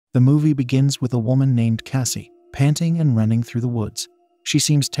The movie begins with a woman named Cassie, panting and running through the woods. She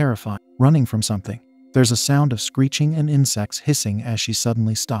seems terrified, running from something. There's a sound of screeching and insects hissing as she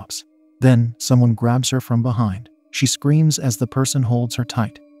suddenly stops. Then, someone grabs her from behind. She screams as the person holds her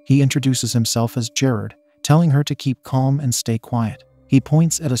tight. He introduces himself as Gerard, telling her to keep calm and stay quiet. He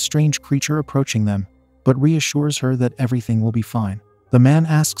points at a strange creature approaching them, but reassures her that everything will be fine. The man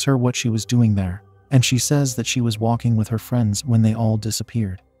asks her what she was doing there, and she says that she was walking with her friends when they all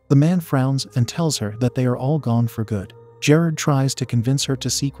disappeared. The man frowns and tells her that they are all gone for good. Gerard tries to convince her to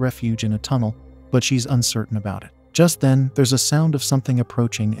seek refuge in a tunnel, but she's uncertain about it. Just then, there's a sound of something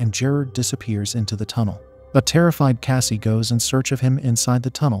approaching and Gerard disappears into the tunnel. A terrified Cassie goes in search of him inside the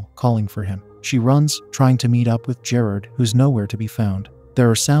tunnel, calling for him. She runs, trying to meet up with Gerard, who's nowhere to be found.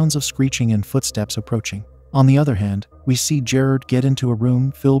 There are sounds of screeching and footsteps approaching. On the other hand, we see Gerard get into a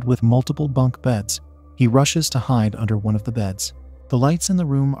room filled with multiple bunk beds. He rushes to hide under one of the beds. The lights in the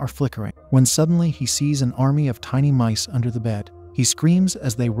room are flickering, when suddenly he sees an army of tiny mice under the bed. He screams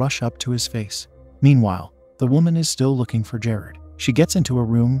as they rush up to his face. Meanwhile, the woman is still looking for Gerard. She gets into a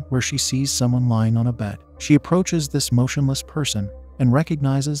room where she sees someone lying on a bed. She approaches this motionless person and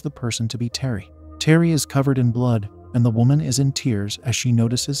recognizes the person to be Terry. Terry is covered in blood, and the woman is in tears as she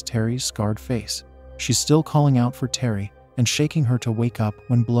notices Terry's scarred face. She's still calling out for Terry and shaking her to wake up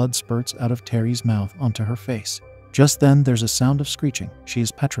when blood spurts out of Terry's mouth onto her face. Just then, there's a sound of screeching. She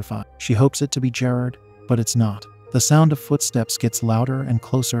is petrified. She hopes it to be Gerard, but it's not. The sound of footsteps gets louder and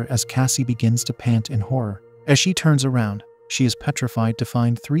closer as Cassie begins to pant in horror. As she turns around, she is petrified to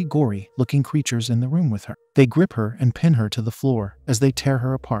find 3 gory-looking creatures in the room with her. They grip her and pin her to the floor as they tear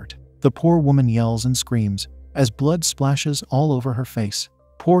her apart. The poor woman yells and screams as blood splashes all over her face.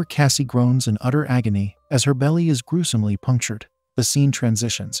 Poor Cassie groans in utter agony as her belly is gruesomely punctured. The scene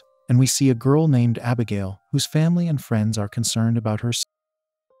transitions, and we see a girl named Abigail, whose family and friends are concerned about her.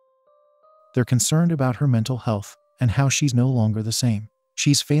 They're concerned about her mental health and how she's no longer the same.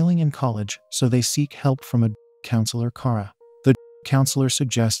 She's failing in college, so they seek help from a counselor, Kara. The counselor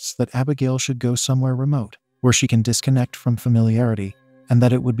suggests that Abigail should go somewhere remote, where she can disconnect from familiarity, and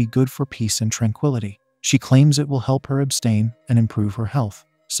that it would be good for peace and tranquility. She claims it will help her abstain and improve her health,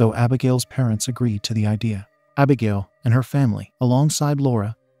 so Abigail's parents agree to the idea. Abigail and her family, alongside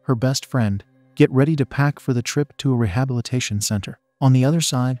Laura, her best friend, get ready to pack for the trip to a rehabilitation center. On the other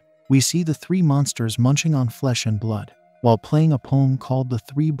side, we see the 3 monsters munching on flesh and blood, while playing a poem called The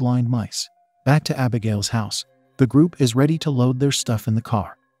 3 Blind Mice. Back to Abigail's house. The group is ready to load their stuff in the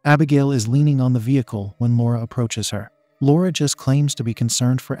car. Abigail is leaning on the vehicle when Laura approaches her. Laura just claims to be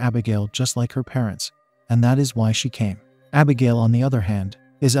concerned for Abigail just like her parents, and that is why she came. Abigail, on the other hand,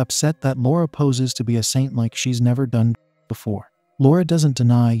 is upset that Laura poses to be a saint like she's never done before. Laura doesn't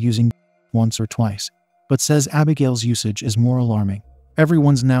deny using once or twice, but says Abigail's usage is more alarming.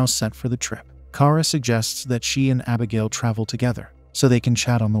 Everyone's now set for the trip. Kara suggests that she and Abigail travel together, so they can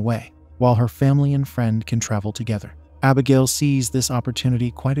chat on the way, while her family and friend can travel together. Abigail sees this opportunity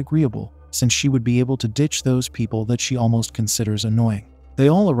quite agreeable, since she would be able to ditch those people that she almost considers annoying. They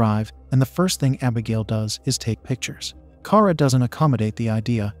all arrive, and the first thing Abigail does is take pictures. Kara doesn't accommodate the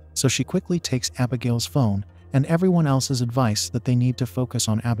idea, so she quickly takes Abigail's phone and everyone else's advice that they need to focus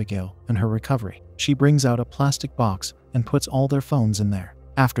on Abigail and her recovery. She brings out a plastic box and puts all their phones in there.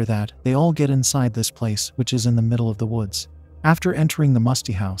 After that, they all get inside this place, which is in the middle of the woods. After entering the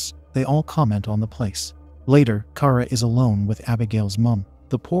musty house, they all comment on the place. Later, Kara is alone with Abigail's mum.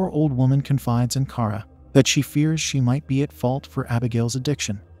 The poor old woman confides in Kara that she fears she might be at fault for Abigail's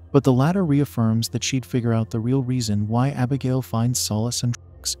addiction, but the latter reaffirms that she'd figure out the real reason why Abigail finds solace in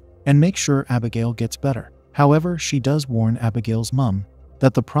drugs and make sure Abigail gets better. However, she does warn Abigail's mum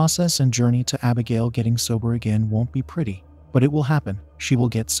that the process and journey to Abigail getting sober again won't be pretty, but it will happen. She will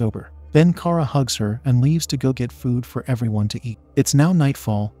get sober. Then Kara hugs her and leaves to go get food for everyone to eat. It's now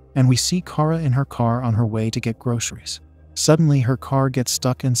nightfall, and we see Kara in her car on her way to get groceries. Suddenly, her car gets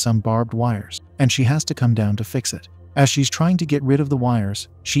stuck in some barbed wires, and she has to come down to fix it. As she's trying to get rid of the wires,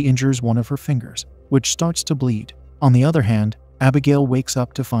 she injures one of her fingers, which starts to bleed. On the other hand, Abigail wakes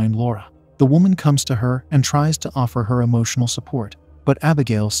up to find Laura. The woman comes to her and tries to offer her emotional support, but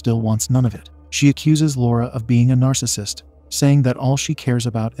Abigail still wants none of it. She accuses Laura of being a narcissist, saying that all she cares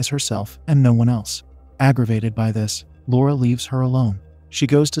about is herself and no one else. Aggravated by this, Laura leaves her alone. She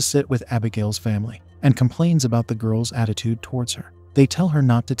goes to sit with Abigail's family and complains about the girl's attitude towards her. They tell her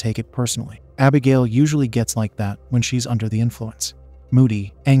not to take it personally. Abigail usually gets like that when she's under the influence,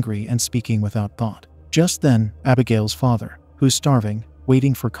 moody, angry, and speaking without thought. Just then, Abigail's father, who's starving,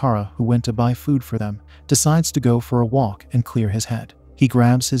 waiting for Kara, who went to buy food for them, decides to go for a walk and clear his head. He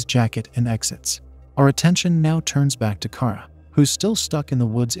grabs his jacket and exits. Our attention now turns back to Kara. who's still stuck in the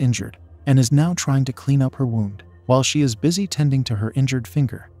woods injured, and is now trying to clean up her wound. While she is busy tending to her injured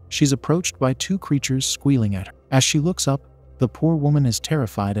finger, she's approached by two creatures squealing at her. As she looks up, the poor woman is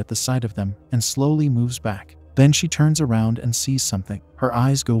terrified at the sight of them and slowly moves back. Then she turns around and sees something. Her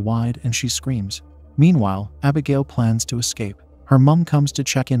eyes go wide and she screams. Meanwhile, Abigail plans to escape. Her mom comes to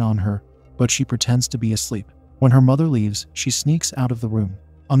check in on her, but she pretends to be asleep. When her mother leaves, she sneaks out of the room.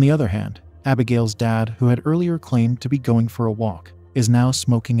 On the other hand, Abigail's dad, who had earlier claimed to be going for a walk, is now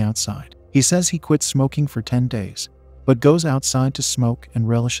smoking outside. He says he quit smoking for 10 days, but goes outside to smoke and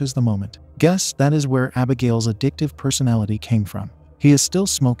relishes the moment. Guess that is where Abigail's addictive personality came from. He is still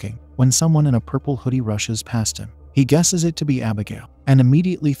smoking when someone in a purple hoodie rushes past him. He guesses it to be Abigail and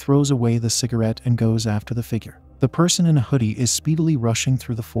immediately throws away the cigarette and goes after the figure. The person in a hoodie is speedily rushing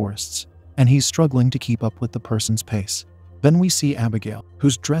through the forests, and he's struggling to keep up with the person's pace. Then we see Abigail,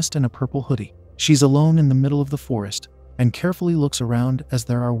 who's dressed in a purple hoodie. She's alone in the middle of the forest and carefully looks around as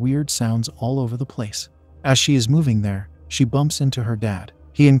there are weird sounds all over the place. As she is moving there, she bumps into her dad.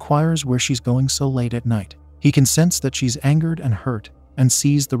 He inquires where she's going so late at night. He can sense that she's angered and hurt and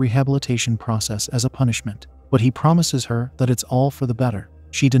sees the rehabilitation process as a punishment, but he promises her that it's all for the better.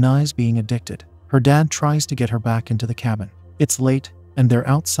 She denies being addicted. Her dad tries to get her back into the cabin. It's late, and they're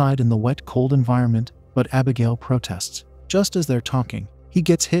outside in the wet, cold environment, but Abigail protests. Just as they're talking, he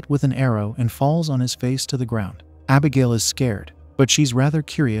gets hit with an arrow and falls on his face to the ground. Abigail is scared, but she's rather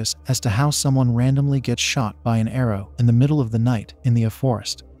curious as to how someone randomly gets shot by an arrow in the middle of the night in the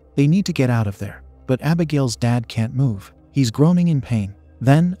forest. They need to get out of there, but Abigail's dad can't move. He's groaning in pain.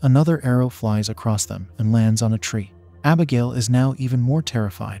 Then another arrow flies across them and lands on a tree. Abigail is now even more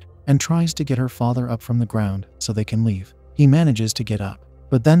terrified and tries to get her father up from the ground so they can leave. He manages to get up,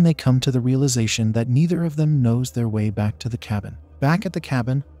 but then they come to the realization that neither of them knows their way back to the cabin. Back at the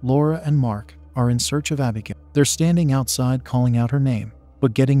cabin, Laura and Mark are in search of Abigail. They're standing outside calling out her name,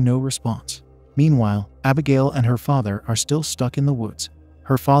 but getting no response. Meanwhile, Abigail and her father are still stuck in the woods.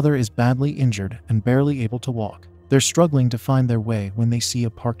 Her father is badly injured and barely able to walk. They're struggling to find their way when they see a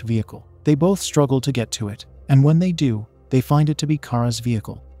parked vehicle. They both struggle to get to it, and when they do, they find it to be Kara's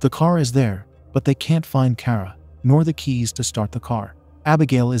vehicle. The car is there, but they can't find Kara, nor the keys to start the car.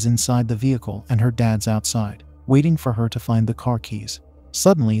 Abigail is inside the vehicle and her dad's outside, waiting for her to find the car keys.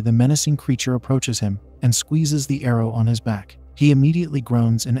 Suddenly, the menacing creature approaches him and squeezes the arrow on his back. He immediately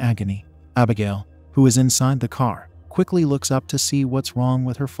groans in agony. Abigail, who is inside the car, quickly looks up to see what's wrong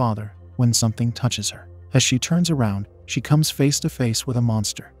with her father when something touches her. As she turns around, she comes face to face with a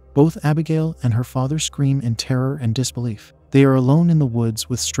monster. Both Abigail and her father scream in terror and disbelief. They are alone in the woods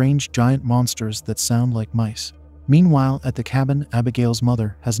with strange giant monsters that sound like mice. Meanwhile, at the cabin, Abigail's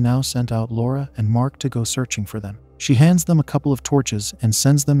mother has now sent out Laura and Mark to go searching for them. She hands them a couple of torches and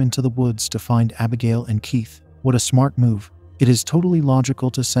sends them into the woods to find Abigail and Keith. What a smart move. It is totally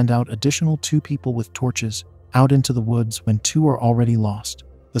logical to send out additional 2 people with torches out into the woods when 2 are already lost.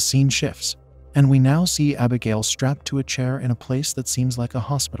 The scene shifts, and we now see Abigail strapped to a chair in a place that seems like a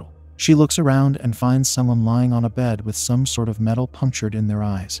hospital. She looks around and finds someone lying on a bed with some sort of metal punctured in their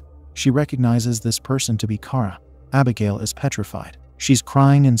eyes. She recognizes this person to be Kara. Abigail is petrified. She's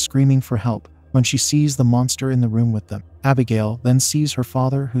crying and screaming for help when she sees the monster in the room with them. Abigail then sees her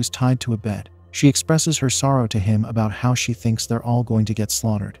father, who's tied to a bed. She expresses her sorrow to him about how she thinks they're all going to get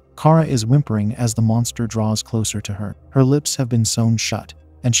slaughtered. Kara is whimpering as the monster draws closer to her. Her lips have been sewn shut,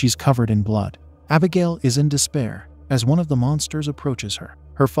 and she's covered in blood. Abigail is in despair as one of the monsters approaches her.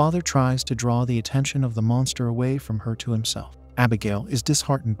 Her father tries to draw the attention of the monster away from her to himself. Abigail is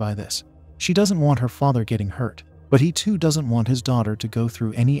disheartened by this. She doesn't want her father getting hurt, but he too doesn't want his daughter to go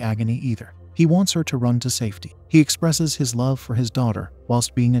through any agony either. He wants her to run to safety. He expresses his love for his daughter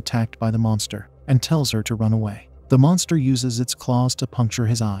whilst being attacked by the monster and tells her to run away. The monster uses its claws to puncture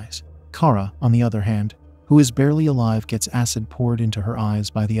his eyes. Kara, on the other hand, who is barely alive, gets acid poured into her eyes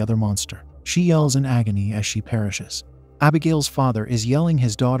by the other monster. She yells in agony as she perishes. Abigail's father is yelling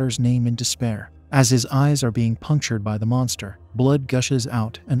his daughter's name in despair. As his eyes are being punctured by the monster, blood gushes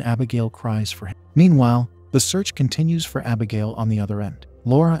out and Abigail cries for him. Meanwhile, the search continues for Abigail on the other end.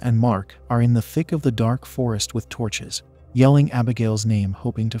 Laura and Mark are in the thick of the dark forest with torches, yelling Abigail's name,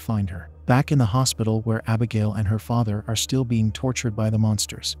 hoping to find her. Back in the hospital where Abigail and her father are still being tortured by the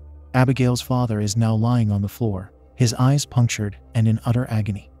monsters, Abigail's father is now lying on the floor, his eyes punctured and in utter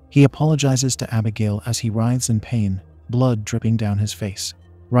agony. He apologizes to Abigail as he writhes in pain, blood dripping down his face.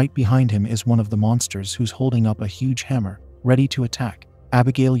 Right behind him is one of the monsters who's holding up a huge hammer, ready to attack.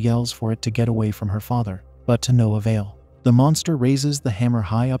 Abigail yells for it to get away from her father, but to no avail. The monster raises the hammer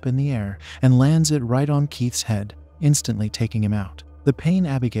high up in the air and lands it right on Keith's head, instantly taking him out. The pain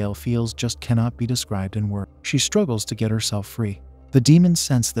Abigail feels just cannot be described in words. She struggles to get herself free. The demons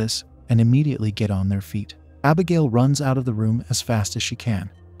sense this and immediately get on their feet. Abigail runs out of the room as fast as she can,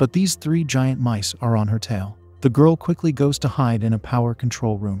 but these 3 giant mice are on her tail. The girl quickly goes to hide in a power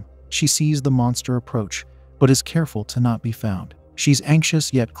control room. She sees the monster approach, but is careful to not be found. She's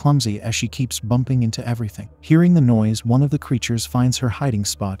anxious yet clumsy as she keeps bumping into everything. Hearing the noise, one of the creatures finds her hiding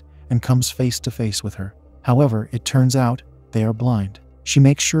spot and comes face to face with her. However, it turns out they are blind. She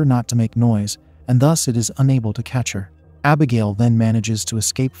makes sure not to make noise, and thus it is unable to catch her. Abigail then manages to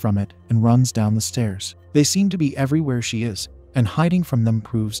escape from it and runs down the stairs. They seem to be everywhere she is, and hiding from them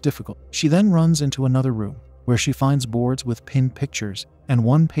proves difficult. She then runs into another room, where she finds boards with pinned pictures and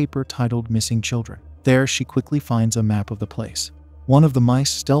one paper titled Missing Children. There she quickly finds a map of the place. One of the mice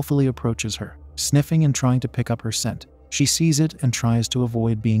stealthily approaches her, sniffing and trying to pick up her scent. She sees it and tries to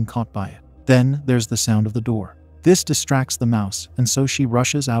avoid being caught by it. Then there's the sound of the door. This distracts the mouse, and so she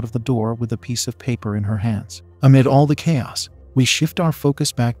rushes out of the door with a piece of paper in her hands. Amid all the chaos, we shift our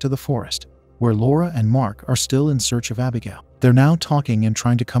focus back to the forest, where Laura and Mark are still in search of Abigail. They're now talking and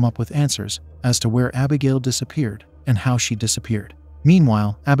trying to come up with answers as to where Abigail disappeared and how she disappeared.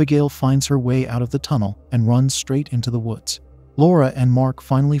 Meanwhile, Abigail finds her way out of the tunnel and runs straight into the woods. Laura and Mark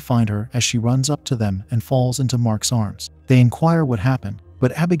finally find her as she runs up to them and falls into Mark's arms. They inquire what happened,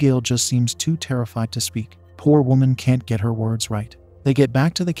 but Abigail just seems too terrified to speak. Poor woman can't get her words right. They get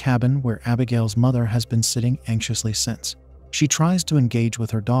back to the cabin where Abigail's mother has been sitting anxiously since. She tries to engage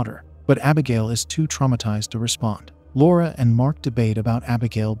with her daughter, but Abigail is too traumatized to respond. Laura and Mark debate about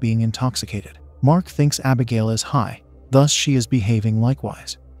Abigail being intoxicated. Mark thinks Abigail is high, thus she is behaving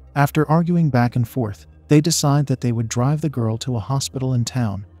likewise. After arguing back and forth, they decide that they would drive the girl to a hospital in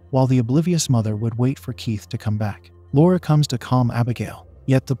town, while the oblivious mother would wait for Keith to come back. Laura comes to calm Abigail,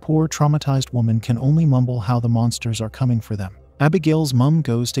 yet the poor traumatized woman can only mumble how the monsters are coming for them. Abigail's mum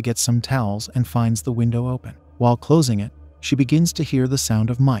goes to get some towels and finds the window open. While closing it, she begins to hear the sound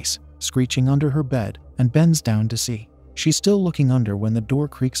of mice screeching under her bed and bends down to see. She's still looking under when the door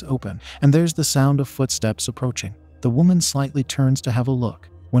creaks open, and there's the sound of footsteps approaching. The woman slightly turns to have a look,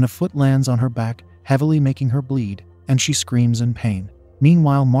 when a foot lands on her back, heavily making her bleed, and she screams in pain.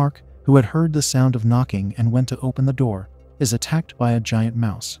 Meanwhile, Mark, who had heard the sound of knocking and went to open the door, is attacked by a giant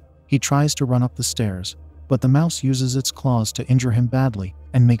mouse. He tries to run up the stairs, but the mouse uses its claws to injure him badly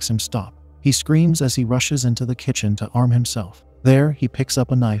and makes him stop. He screams as he rushes into the kitchen to arm himself. There, he picks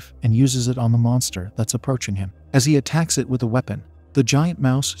up a knife and uses it on the monster that's approaching him. As he attacks it with a weapon, the giant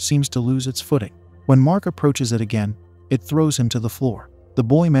mouse seems to lose its footing. When Mark approaches it again, it throws him to the floor. The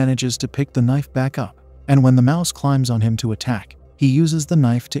boy manages to pick the knife back up, and when the mouse climbs on him to attack, he uses the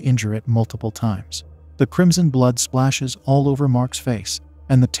knife to injure it multiple times. The crimson blood splashes all over Mark's face,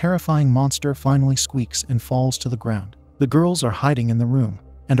 and the terrifying monster finally squeaks and falls to the ground. The girls are hiding in the room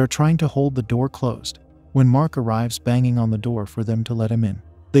and are trying to hold the door closed when Mark arrives, banging on the door for them to let him in.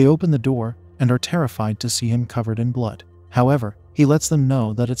 They open the door and are terrified to see him covered in blood. However, he lets them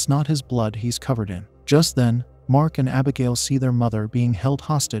know that it's not his blood he's covered in. Just then, Mark and Abigail see their mother being held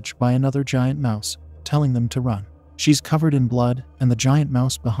hostage by another giant mouse, telling them to run. She's covered in blood, and the giant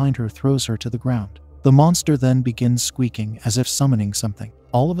mouse behind her throws her to the ground. The monster then begins squeaking as if summoning something.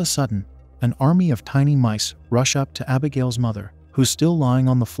 All of a sudden, an army of tiny mice rush up to Abigail's mother, who's still lying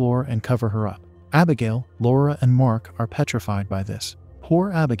on the floor, and cover her up. Abigail, Laura, and Mark are petrified by this. Poor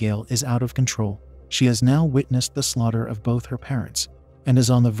Abigail is out of control. She has now witnessed the slaughter of both her parents and is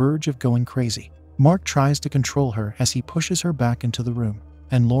on the verge of going crazy. Mark tries to control her as he pushes her back into the room,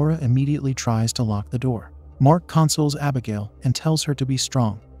 and Laura immediately tries to lock the door. Mark consoles Abigail and tells her to be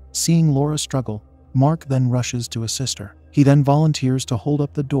strong. Seeing Laura struggle, Mark then rushes to assist her. He then volunteers to hold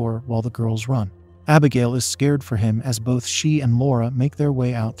up the door while the girls run. Abigail is scared for him as both she and Laura make their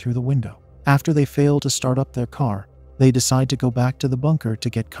way out through the window. After they fail to start up their car, they decide to go back to the bunker to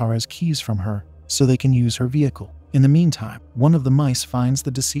get Kara's keys from her so they can use her vehicle. In the meantime, one of the mice finds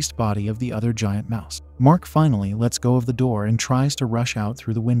the deceased body of the other giant mouse. Mark finally lets go of the door and tries to rush out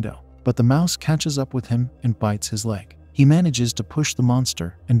through the window, but the mouse catches up with him and bites his leg. He manages to push the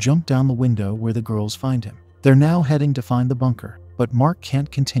monster and jump down the window where the girls find him. They're now heading to find the bunker, but Mark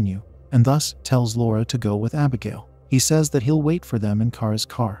can't continue and thus tells Laura to go with Abigail. He says that he'll wait for them in Kara's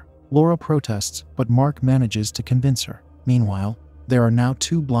car. Laura protests, but Mark manages to convince her. Meanwhile, there are now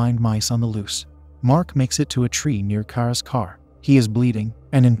 2 blind mice on the loose. Mark makes it to a tree near Kara's car. He is bleeding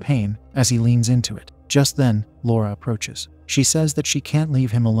and in pain as he leans into it. Just then, Laura approaches. She says that she can't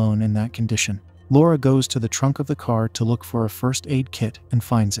leave him alone in that condition. Laura goes to the trunk of the car to look for a first aid kit and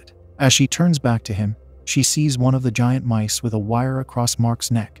finds it. As she turns back to him, she sees one of the giant mice with a wire across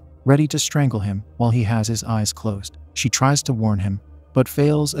Mark's neck, ready to strangle him while he has his eyes closed. She tries to warn him, but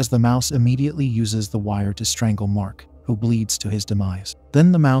fails as the mouse immediately uses the wire to strangle Mark, who bleeds to his demise.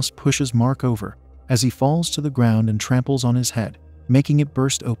 Then the mouse pushes Mark over as he falls to the ground and tramples on his head, making it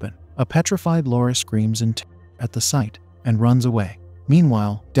burst open. A petrified Laura screams in terror at the sight and runs away.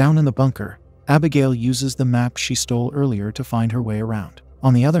 Meanwhile, down in the bunker, Abigail uses the map she stole earlier to find her way around.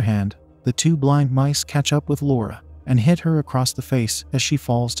 On the other hand, the two blind mice catch up with Laura and hit her across the face as she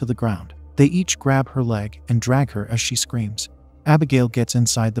falls to the ground. They each grab her leg and drag her as she screams. Abigail gets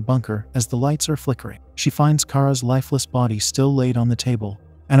inside the bunker as the lights are flickering. She finds Kara's lifeless body still laid on the table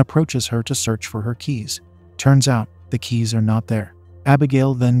and approaches her to search for her keys. Turns out, the keys are not there.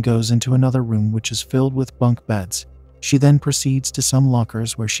 Abigail then goes into another room which is filled with bunk beds. She then proceeds to some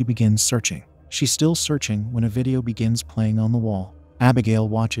lockers where she begins searching. She's still searching when a video begins playing on the wall. Abigail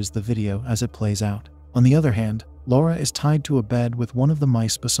watches the video as it plays out. On the other hand, Laura is tied to a bed with one of the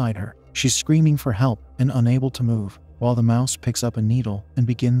mice beside her. She's screaming for help and unable to move, while the mouse picks up a needle and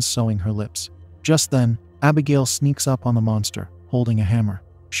begins sewing her lips. Just then, Abigail sneaks up on the monster, holding a hammer.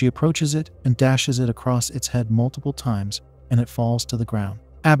 She approaches it and dashes it across its head multiple times, and it falls to the ground.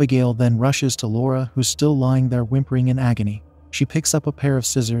 Abigail then rushes to Laura, who's still lying there whimpering in agony. She picks up a pair of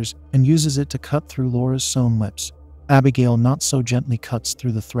scissors and uses it to cut through Laura's sewn lips. Abigail not so gently cuts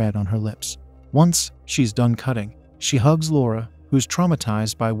through the thread on her lips. Once she's done cutting, she hugs Laura, who's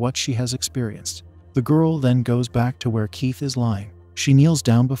traumatized by what she has experienced. The girl then goes back to where Keith is lying. She kneels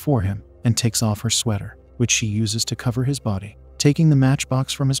down before him and takes off her sweater, which she uses to cover his body. Taking the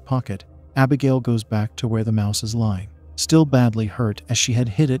matchbox from his pocket, Abigail goes back to where the mouse is lying, still badly hurt as she had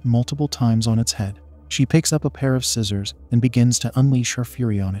hit it multiple times on its head. She picks up a pair of scissors and begins to unleash her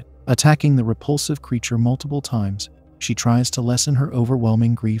fury on it. Attacking the repulsive creature multiple times, she tries to lessen her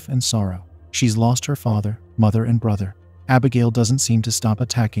overwhelming grief and sorrow. She's lost her father, mother, and brother. Abigail doesn't seem to stop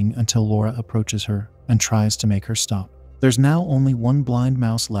attacking until Laura approaches her and tries to make her stop. There's now only one blind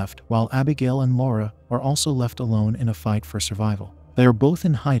mouse left, while Abigail and Laura are also left alone in a fight for survival. They are both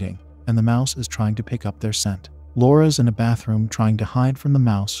in hiding, and the mouse is trying to pick up their scent. Laura's in a bathroom trying to hide from the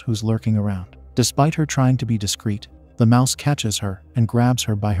mouse who's lurking around. Despite her trying to be discreet, the mouse catches her and grabs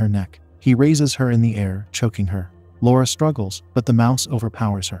her by her neck. He raises her in the air, choking her. Laura struggles, but the mouse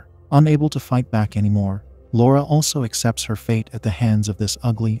overpowers her. Unable to fight back anymore, Laura also accepts her fate at the hands of this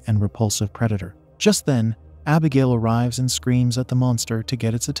ugly and repulsive predator. Just then, Abigail arrives and screams at the monster to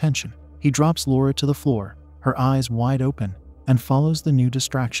get its attention. He drops Laura to the floor, her eyes wide open, and follows the new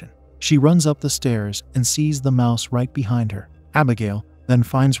distraction. She runs up the stairs and sees the mouse right behind her. Abigail then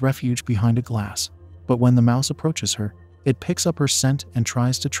finds refuge behind a glass, but when the mouse approaches her, it picks up her scent and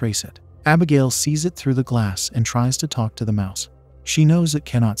tries to trace it. Abigail sees it through the glass and tries to talk to the mouse. She knows it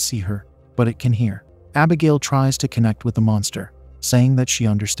cannot see her, but it can hear. Abigail tries to connect with the monster, saying that she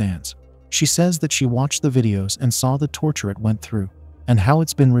understands. She says that she watched the videos and saw the torture it went through, and how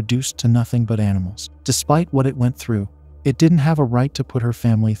it's been reduced to nothing but animals. Despite what it went through, it didn't have a right to put her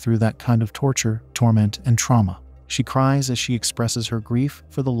family through that kind of torture, torment, and trauma. She cries as she expresses her grief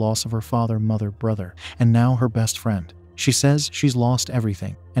for the loss of her father, mother, brother, and now her best friend. She says she's lost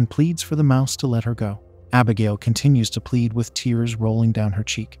everything and pleads for the mouse to let her go. Abigail continues to plead with tears rolling down her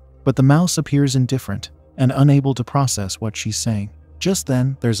cheek, but the mouse appears indifferent and unable to process what she's saying. Just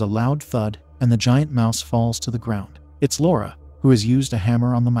then, there's a loud thud and the giant mouse falls to the ground. It's Laura, who has used a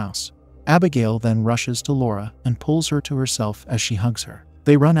hammer on the mouse. Abigail then rushes to Laura and pulls her to herself as she hugs her.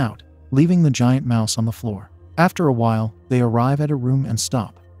 They run out, leaving the giant mouse on the floor. After a while, they arrive at a room and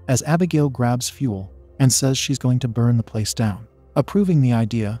stop, as Abigail grabs fuel and says she's going to burn the place down. Approving the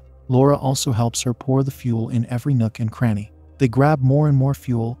idea, Laura also helps her pour the fuel in every nook and cranny. They grab more and more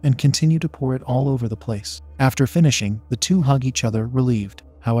fuel and continue to pour it all over the place. After finishing, the two hug each other, relieved.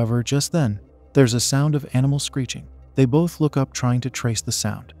 However, just then, there's a sound of animals screeching. They both look up trying to trace the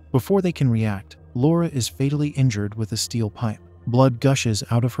sound. Before they can react, Laura is fatally injured with a steel pipe. Blood gushes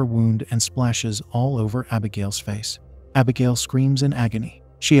out of her wound and splashes all over Abigail's face. Abigail screams in agony.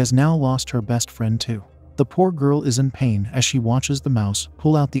 She has now lost her best friend too. The poor girl is in pain as she watches the mouse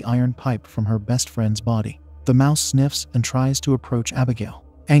pull out the iron pipe from her best friend's body. The mouse sniffs and tries to approach Abigail.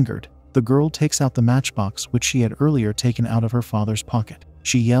 Angered, the girl takes out the matchbox which she had earlier taken out of her father's pocket.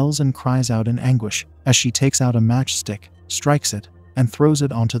 She yells and cries out in anguish as she takes out a matchstick, strikes it, and throws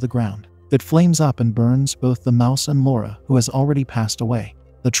it onto the ground. It flames up and burns both the mouse and Laura, who has already passed away.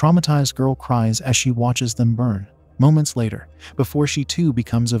 The traumatized girl cries as she watches them burn. Moments later, before she too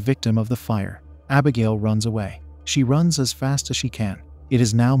becomes a victim of the fire, Abigail runs away. She runs as fast as she can. It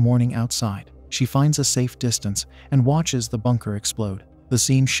is now morning outside. She finds a safe distance and watches the bunker explode. The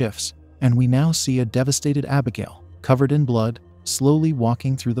scene shifts, and we now see a devastated Abigail, covered in blood, slowly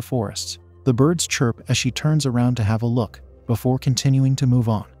walking through the forests. The birds chirp as she turns around to have a look, before continuing to move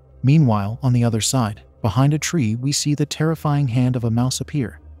on. Meanwhile, on the other side, behind a tree, we see the terrifying hand of a mouse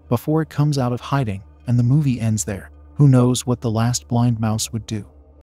appear before it comes out of hiding, and the movie ends there. Who knows what the last blind mouse would do?